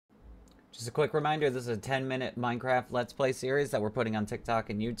Just a quick reminder, this is a 10-minute Minecraft Let's Play series that we're putting on TikTok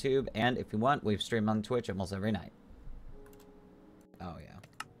and YouTube, and if you want, we've streamed on Twitch almost every night. Oh, yeah.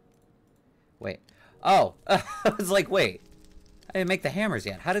 Wait. Oh! I was like, wait. I didn't make the hammers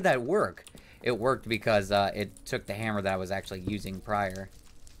yet. How did that work? It worked because it took the hammer that I was actually using prior.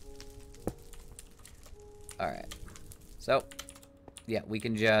 Alright. So, yeah, we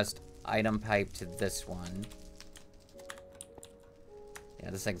can just item pipe to this one. Yeah,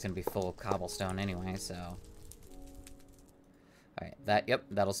 this thing's gonna be full of cobblestone anyway, so... Alright, yep,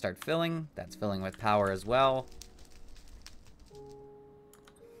 that'll start filling. That's filling with power as well.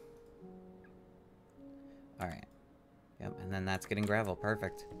 Alright. Yep, and then that's getting gravel.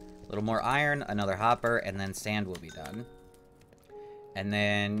 Perfect. A little more iron, another hopper, and then sand will be done. And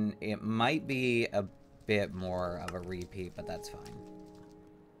then it might be a bit more of a repeat, but that's fine.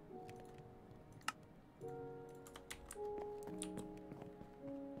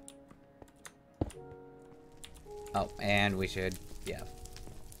 Oh, and we should, yeah.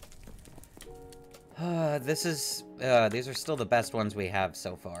 These are still the best ones we have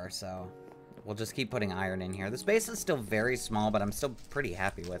so far, so we'll just keep putting iron in here. The space is still very small, but I'm still pretty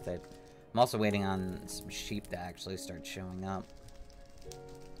happy with it. I'm also waiting on some sheep to actually start showing up.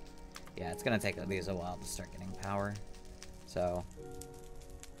 Yeah, it's gonna take these a while to start getting power. So,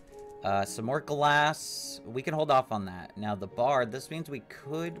 some more glass. We can hold off on that. Now, the bar, this means we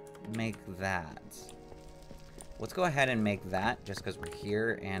could make that. Let's go ahead and make that, just because we're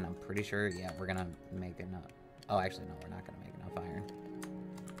here, and I'm pretty sure, yeah, we're gonna make enough. Oh, actually, no, we're not gonna make enough iron.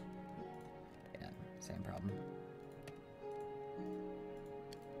 Yeah, same problem.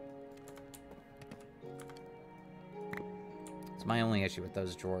 So my only issue with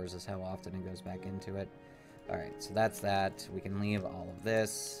those drawers is how often it goes back into it. Alright, so that's that. We can leave all of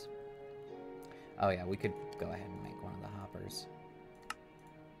this. Oh yeah, we could go ahead and make one of the hoppers.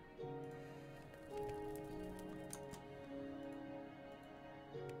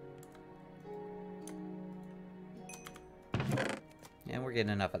 And we're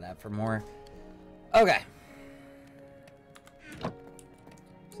getting enough of that for more. Okay.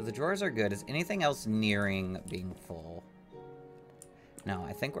 So the drawers are good. Is anything else nearing being full? No,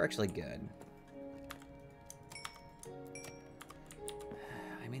 I think we're actually good.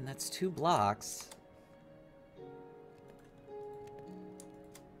 I mean, that's 2 blocks.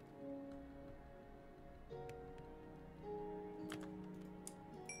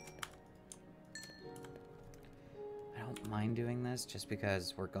 I don't mind doing this just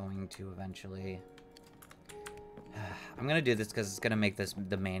because we're going to eventually... I'm gonna do this because it's gonna make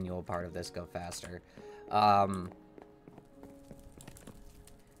the manual part of this go faster.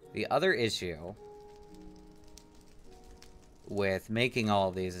 The other issue with making all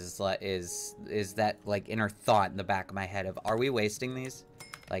of these is that like inner thought in the back of my head of, are we wasting these?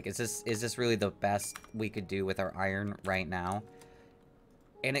 Like, is this really the best we could do with our iron right now?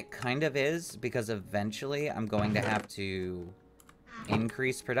 And it kind of is, because eventually I'm going to have to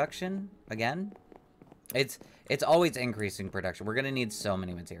increase production again. It's always increasing production. We're gonna need so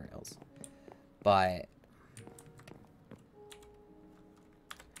many materials. But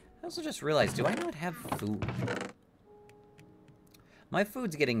I also just realized, do I not have food? My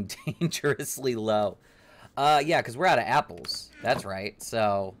food's getting dangerously low. Yeah, because we're out of apples. That's right,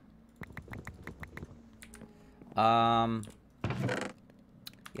 so...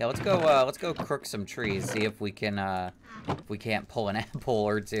 Yeah, let's go crook some trees, see if we can, if we can't pull an apple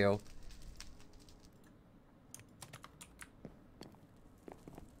or two.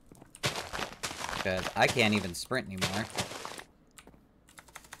 Because I can't even sprint anymore.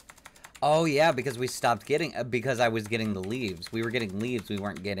 Oh, yeah, because we stopped getting... because I was getting the leaves. We were getting leaves, we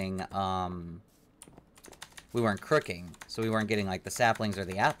weren't getting, we weren't crooking. So we weren't getting, like, the saplings or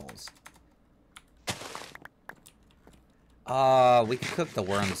the apples. We could cook the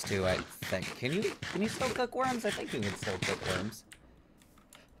worms, too, I think. Can you still cook worms? I think you can still cook worms.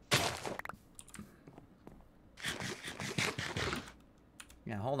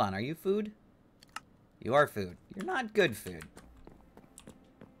 Yeah, hold on. Are you food? You are food. You're not good food.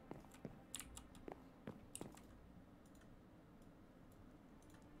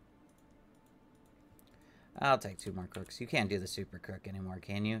 I'll take 2 more cooks. You can't do the super cook anymore,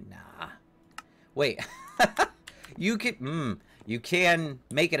 can you? Nah. Wait. You can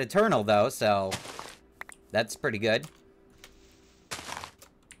make it eternal, though, so that's pretty good.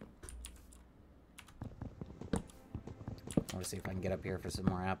 I want to see if I can get up here for some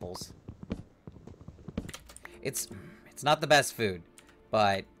more apples. It's not the best food,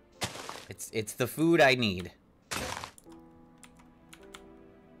 but it's the food I need.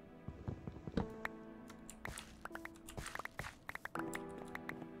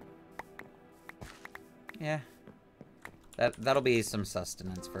 Yeah. That'll be some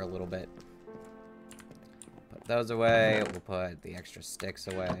sustenance for a little bit. Put those away. We'll put the extra sticks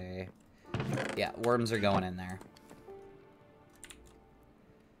away. Yeah, worms are going in there.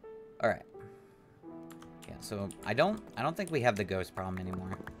 Alright. Yeah, so I don't think we have the ghost problem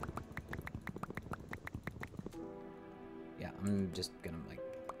anymore. Yeah, I'm just gonna, like,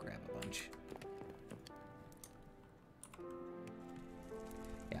 grab a bunch.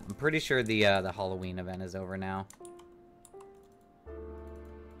 Yeah, I'm pretty sure the Halloween event is over now.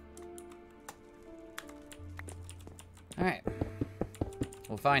 Alright.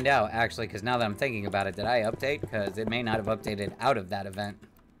 We'll find out, actually, because now that I'm thinking about it, did I update? Because it may not have updated out of that event.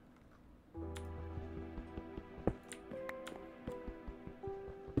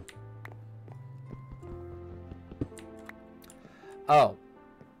 Oh.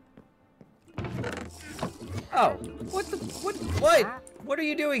 Oh. What are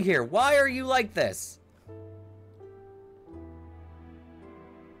you doing here? Why are you like this?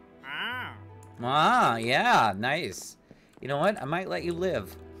 Ah, yeah, nice. You know what? I might let you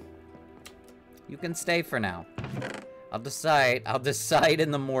live. You can stay for now. I'll decide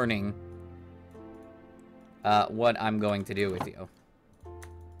in the morning what I'm going to do with you.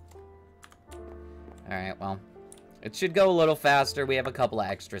 Alright, well. It should go a little faster. We have a couple of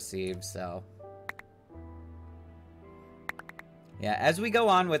extra sieves, so. Yeah, as we go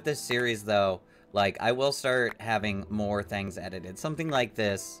on with this series, though, like, I will start having more things edited. Something like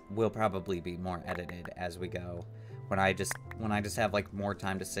this will probably be more edited as we go. When I just have, like, more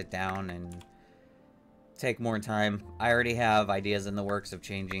time to sit down and take more time. I already have ideas in the works of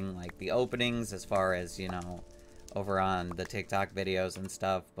changing, like, the openings as far as, you know, over on the TikTok videos and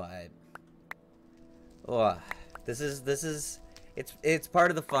stuff, but... Ugh. It's part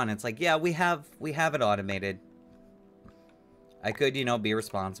of the fun. It's like, yeah, we have it automated. I could, you know, be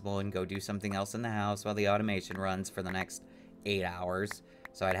responsible and go do something else in the house while the automation runs for the next 8 hours,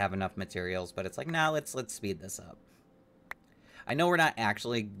 so I'd have enough materials, but it's like, nah, let's speed this up. I know we're not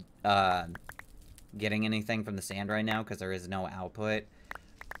actually getting anything from the sand right now because there is no output.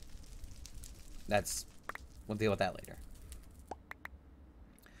 We'll deal with that later.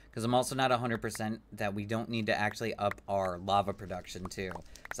 Because I'm also not 100% that we don't need to actually up our lava production, too.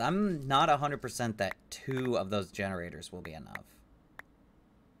 So I'm not 100% that 2 of those generators will be enough.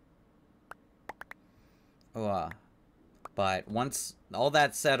 But once all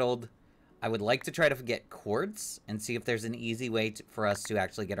that's settled, I would like to try to get quartz and see if there's an easy way for us to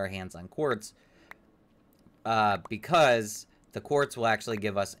actually get our hands on quartz. Because the quartz will actually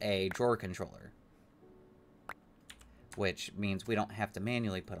give us a drawer controller. Which means we don't have to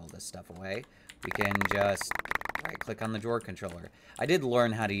manually put all this stuff away. We can just right-click on the drawer controller. I did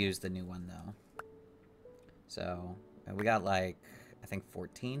learn how to use the new one, though. So, we got, like, I think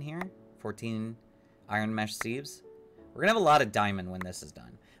 14 here. 14 iron mesh sieves. We're gonna have a lot of diamond when this is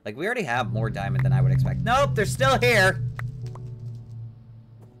done. Like, we already have more diamond than I would expect. Nope, they're still here!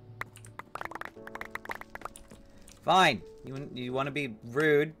 Fine. You want to be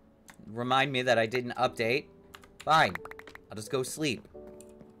rude? Remind me that I didn't update. Fine. I'll just go sleep.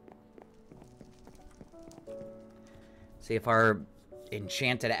 See if our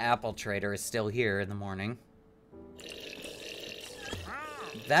enchanted apple trader is still here in the morning.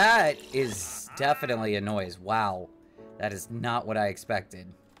 That is definitely a noise. Wow. That is not what I expected.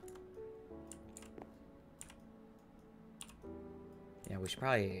 Yeah,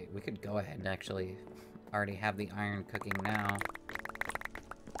 we could go ahead and actually already have the iron cooking now.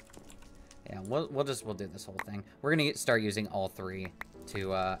 Yeah, we'll do this whole thing. We're gonna start using all 3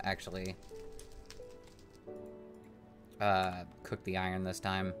 to actually cook the iron this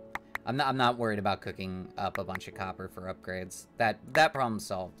time. I'm not worried about cooking up a bunch of copper for upgrades. That problem's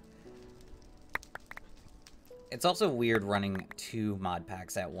solved. It's also weird running 2 mod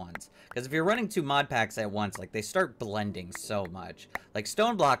packs at once, because if you're running 2 mod packs at once, like, they start blending so much. Like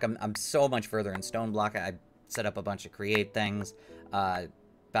stone block, I'm so much further in stone block. I set up a bunch of create things.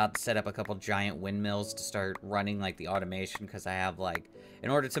 About to set up a couple giant windmills to start running, like, the automation, because I have, like, in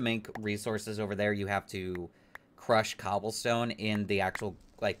order to make resources over there, you have to crush cobblestone in the actual,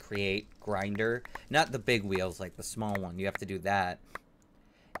 like, create grinder. Not the big wheels, like, the small one. You have to do that.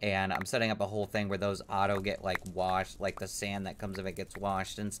 And I'm setting up a whole thing where those auto get, like, washed, like, the sand that comes of it gets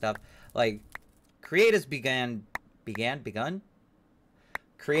washed and stuff. Like, create has begun?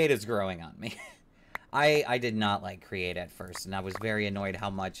 Create is growing on me. I did not like create at first, and I was very annoyed how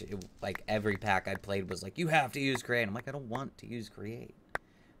much, like, every pack I played was like, you have to use create. I'm like, I don't want to use create.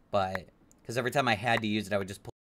 But, because every time I had to use it, I would just pull